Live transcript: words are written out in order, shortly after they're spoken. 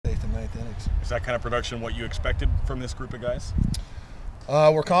Thanks. Is that kind of production what you expected from this group of guys?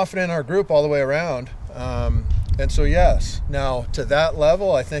 We're confident in our group all the way around. And so, yes. Now, to that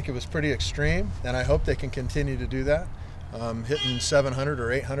level, I think it was pretty extreme, and I hope they can continue to do that. Hitting 700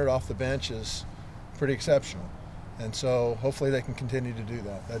 or 800 off the bench is pretty exceptional. And so hopefully they can continue to do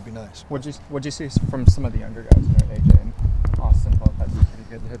that. That'd be nice. What'd you see from some of the younger guys? You know, AJ and Austin both had some pretty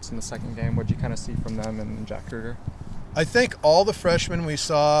good hits in the second game. What'd you kind of see from them and Jack Kruger? I think all the freshmen we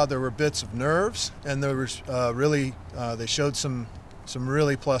saw, there were bits of nerves, and there was they showed some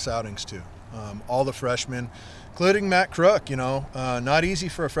really plus outings too. All the freshmen, including Matt Crook, not easy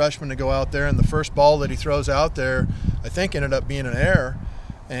for a freshman to go out there, and the first ball that he throws out there, I think ended up being an error,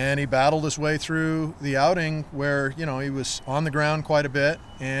 and he battled his way through the outing where, he was on the ground quite a bit,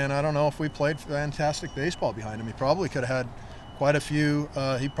 and I don't know if we played fantastic baseball behind him. He probably could have had quite a few,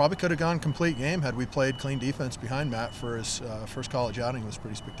 he probably could have gone complete game had we played clean defense behind Matt for his first college outing. It was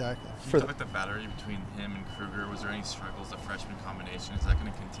pretty spectacular. Can you talk about the battery between him and Kruger? Was there any struggles, the freshman combination? Is that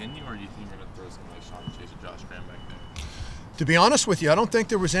going to continue, or do you think you're going to throw something like Sean Chase or Josh Graham back there? To be honest with you, I don't think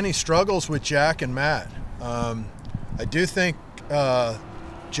there was any struggles with Jack and Matt. I do think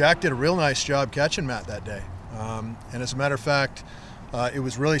Jack did a real nice job catching Matt that day. And as a matter of fact, it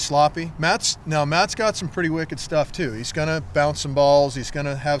was really sloppy. Matt's got some pretty wicked stuff too. He's going to bounce some balls. He's going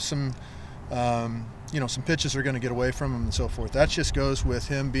to have some, some pitches are going to get away from him and so forth. That just goes with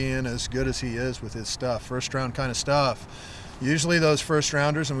him being as good as he is with his stuff, first round kind of stuff. Usually those first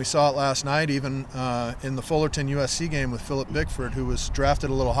rounders, and we saw it last night even in the Fullerton USC game with Philip Bickford, who was drafted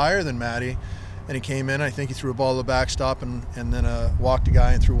a little higher than Matty, and he came in, I think he threw a ball to the backstop and then walked a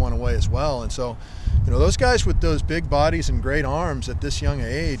guy and threw one away as well. And so, those guys with those big bodies and great arms at this young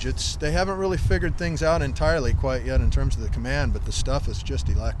age, they haven't really figured things out entirely quite yet in terms of the command, but the stuff is just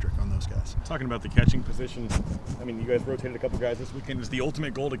electric on those guys. Talking about the catching position, you guys rotated a couple guys this weekend. Is the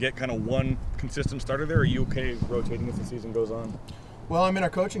ultimate goal to get kind of one consistent starter there, or are you okay rotating as the season goes on? Well, our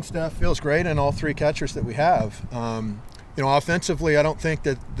coaching staff feels great in all three catchers that we have. Offensively, I don't think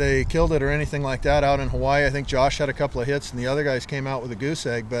that they killed it or anything like that out in Hawaii. I think Josh had a couple of hits and the other guys came out with a goose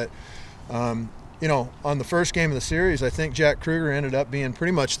egg. But, on the first game of the series, I think Jack Kruger ended up being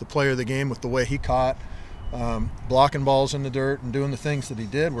pretty much the player of the game with the way he caught, blocking balls in the dirt and doing the things that he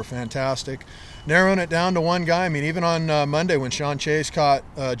did were fantastic. Narrowing it down to one guy, even on Monday when Sean Chase caught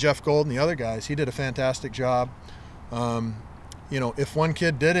Jeff Gold and the other guys, he did a fantastic job. If one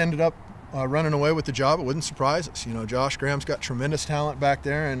kid did end up running away with the job, it wouldn't surprise us. Josh Graham's got tremendous talent back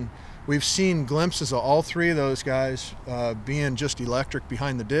there, and we've seen glimpses of all three of those guys being just electric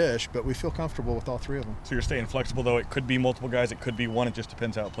behind the dish, but we feel comfortable with all three of them. So you're staying flexible, though. It could be multiple guys. It could be one. It just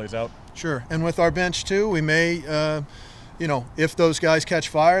depends how it plays out. Sure. And with our bench, too, we may, if those guys catch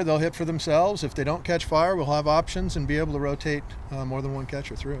fire, they'll hit for themselves. If they don't catch fire, we'll have options and be able to rotate more than one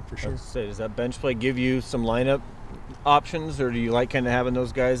catcher through, for sure. Does that bench play give you some lineup options, or do you like kind of having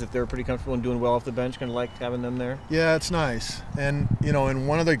those guys, if they're pretty comfortable and doing well off the bench, kind of like having them there? Yeah, it's nice. And, in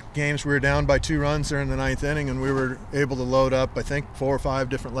one of the games we were down by 2 runs there in the 9th inning, and we were able to load up, I think, 4 or 5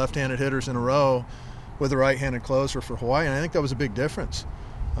 different left-handed hitters in a row with a right-handed closer for Hawaii, and I think that was a big difference.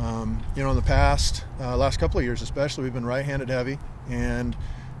 In the past, last couple of years especially, we've been right-handed heavy, and,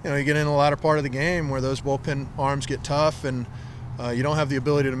 you get in the latter part of the game where those bullpen arms get tough and you don't have the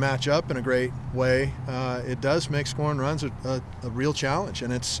ability to match up in a great way. It does make scoring runs a real challenge,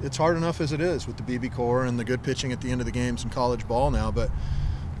 and it's hard enough as it is with the BB core and the good pitching at the end of the games in college ball now. But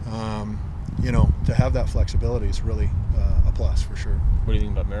to have that flexibility is really a plus for sure. What do you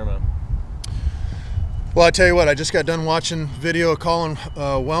think about Merriman? Well, I tell you what, I just got done watching video of Colin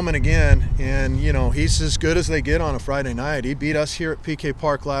Wellman again, and, he's as good as they get on a Friday night. He beat us here at PK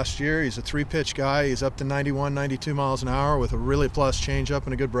Park last year. He's a 3-pitch guy. He's up to 91, 92 miles an hour with a really plus changeup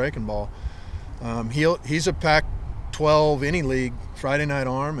and a good breaking ball. He's a Pac-12 any league Friday night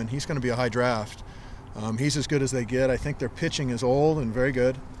arm, and he's going to be a high draft. He's as good as they get. I think their pitching is old and very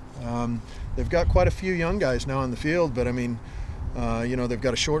good. They've got quite a few young guys now in the field, but, they've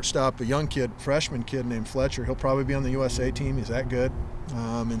got a shortstop, a young kid, freshman kid named Fletcher. He'll probably be on the USA team. He's that good.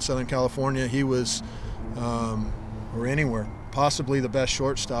 In Southern California, he was, or anywhere, possibly the best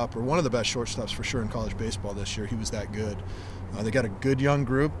shortstop, or one of the best shortstops for sure in college baseball this year. He was that good. They got a good young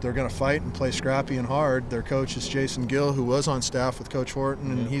group. They're going to fight and play scrappy and hard. Their coach is Jason Gill, who was on staff with Coach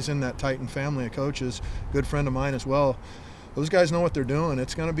Horton, and he's in that Titan family of coaches. Good friend of mine as well. Those guys know what they're doing.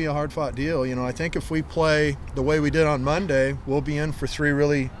 It's going to be a hard-fought deal. I think if we play the way we did on Monday, we'll be in for 3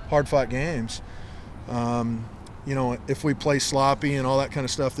 really hard-fought games. If we play sloppy and all that kind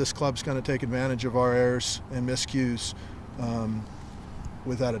of stuff, this club's going to take advantage of our errors and miscues.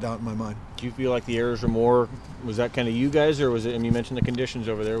 without a doubt in my mind. Do you feel like the errors were more, was that kind of you guys, or was it, and you mentioned the conditions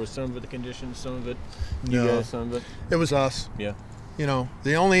over there, was some of it the conditions, some of it you guys, some of it? It was us. Yeah. You know,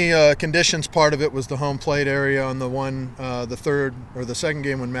 the only conditions part of it was the home plate area on the third or the second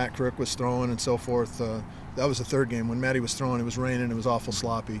game when Matt Crook was throwing and so forth. That was the third game. When Matty was throwing, it was raining, it was awful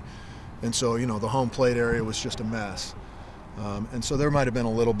sloppy. And so, you know, the home plate area was just a mess. And so there might have been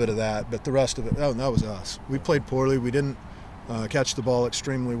a little bit of that, but the rest of it, that was us. We played poorly. We didn't catch the ball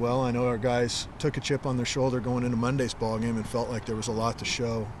extremely well. I know our guys took a chip on their shoulder going into Monday's ball game and felt like there was a lot to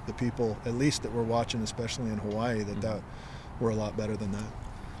show the people, at least that were watching, especially in Hawaii, that we're a lot better than that.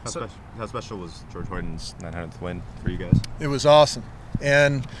 How special was George Horton's 900th win for you guys? It was awesome.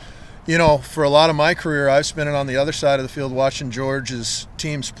 And, you know, for a lot of my career, I've spent it on the other side of the field watching George's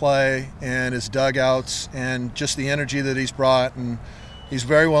teams play and his dugouts and just the energy that he's brought. And he's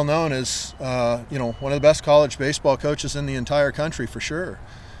very well known as, you know, one of the best college baseball coaches in the entire country for sure.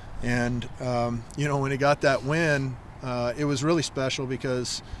 And, you know, when he got that win, it was really special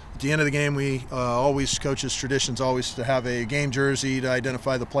because at the end of the game, we always, coaches' traditions always to have a game jersey to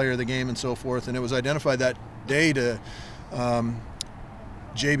identify the player of the game and so forth. And it was identified that day to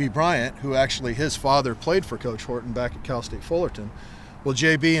J.B. Bryant, who actually his father played for Coach Horton back at Cal State Fullerton. Well,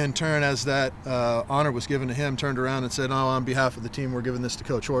 J.B. in turn, as that honor was given to him, turned around and said, "Oh, on behalf of the team, we're giving this to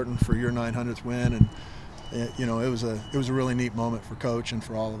Coach Horton for your 900th win." And you know, it was a really neat moment for Coach and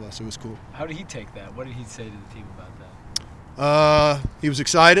for all of us. It was cool. How did he take that? What did he say to the team about that? He was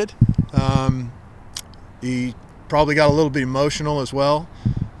excited. He probably got a little bit emotional as well.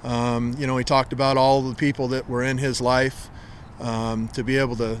 You know, he talked about all the people that were in his life. To be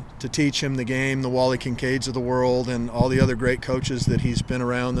able to teach him the game, the Wally Kincaids of the world, and all the other great coaches that he's been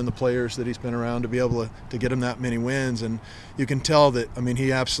around and the players that he's been around, to be able to get him that many wins. And you can tell that, I mean,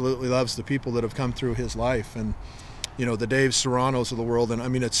 he absolutely loves the people that have come through his life. And, you know, the Dave Serranos of the world. And, I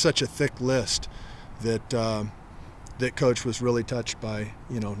mean, it's such a thick list that that Coach was really touched by,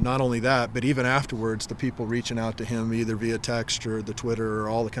 you know, not only that, but even afterwards, the people reaching out to him either via text or the Twitter or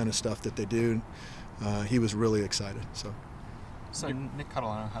all the kind of stuff that they do. He was really excited. So Nick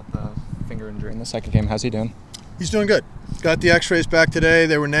Catalano had the finger injury in the second game. How's he doing? He's doing good. Got the x-rays back today.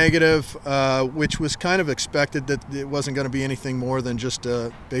 They were negative, which was kind of expected, that it wasn't going to be anything more than just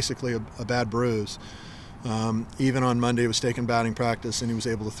basically a bad bruise. Even on Monday, he was taking batting practice, and he was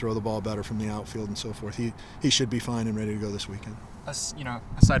able to throw the ball better from the outfield and so forth. He should be fine and ready to go this weekend. You know,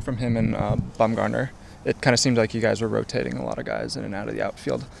 aside from him and Bumgarner, it kind of seemed like you guys were rotating a lot of guys in and out of the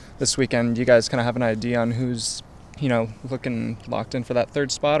outfield this weekend. Do you guys kind of have an idea on who's, you know, looking locked in for that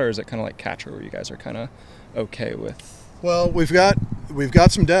third spot, or is it kind of like catcher where you guys are kind of okay with? Well, we've got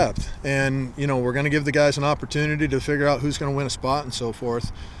some depth, and you know, we're going to give the guys an opportunity to figure out who's going to win a spot and so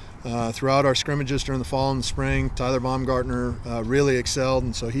forth. Throughout our scrimmages during the fall and the spring, Tyler Baumgartner really excelled,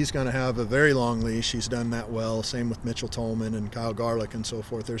 and so he's going to have a very long leash. He's done that well. Same with Mitchell Tolman and Kyle Garlick and so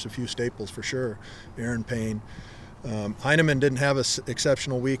forth. There's a few staples for sure. Aaron Payne. Heineman didn't have an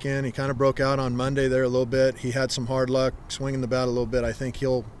exceptional weekend. He kind of broke out on Monday there a little bit. He had some hard luck swinging the bat a little bit. I think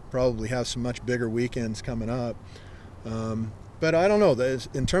he'll probably have some much bigger weekends coming up. But I don't know.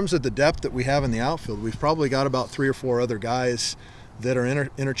 In terms of the depth that we have in the outfield, we've probably got about 3 or 4 other guys that are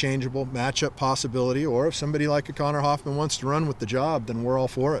interchangeable, matchup possibility, or if somebody like a Connor Hoffman wants to run with the job, then we're all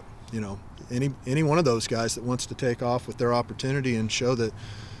for it. You know, any one of those guys that wants to take off with their opportunity and show that,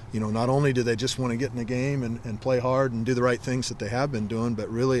 you know, not only do they just want to get in the game and play hard and do the right things that they have been doing, but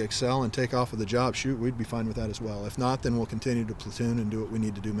really excel and take off with the job, shoot, we'd be fine with that as well. If not, then we'll continue to platoon and do what we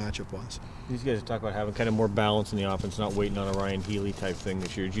need to do matchup-wise. These guys talk about having kind of more balance in the offense, not waiting on a Ryan Healy type thing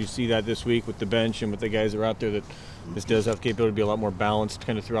this year. Did you see that this week with the bench and with the guys that are out there, that this does have the capability to be a lot more balanced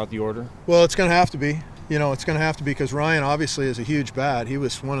kind of throughout the order? Well, it's going to have to be. You know, it's going to have to be, because Ryan obviously is a huge bat. He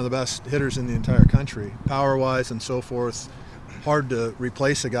was one of the best hitters in the entire country, power-wise and so forth. Hard to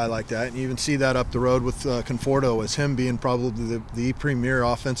replace a guy like that. And you even see that up the road with Conforto as him being probably the premier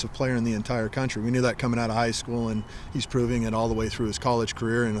offensive player in the entire country. We knew that coming out of high school, and he's proving it all the way through his college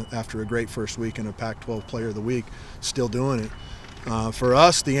career, and after a great first week and a Pac-12 Player of the Week, still doing it. For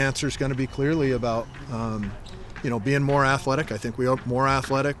us, the answer is going to be clearly about you know, being more athletic. I think we are more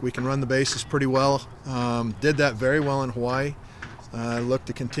athletic. We can run the bases pretty well. Did that very well in Hawaii. Look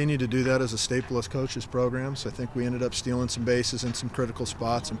to continue to do that as a staple of coaches' programs. I think we ended up stealing some bases in some critical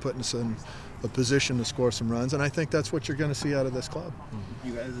spots and putting us in a position to score some runs, and I think that's what you're going to see out of this club.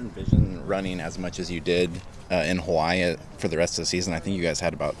 You guys envision running as much as you did in Hawaii for the rest of the season? I think you guys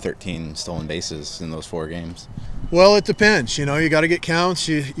had about 13 stolen bases in those 4 games. Well, it depends. You know, you got to get counts.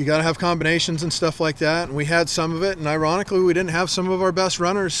 You got to have combinations and stuff like that. And we had some of it. And ironically, we didn't have some of our best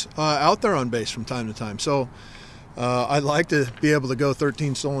runners out there on base from time to time. So, I'd like to be able to go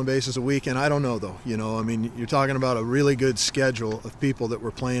 13 stolen bases a week, and I don't know though. You know, I mean, you're talking about a really good schedule of people that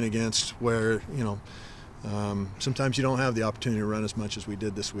we're playing against, where sometimes you don't have the opportunity to run as much as we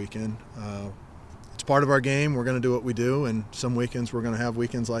did this weekend. It's part of our game. We're going to do what we do, and some weekends we're going to have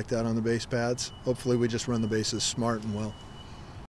weekends like that on the base pads. Hopefully, we just run the bases smart and well.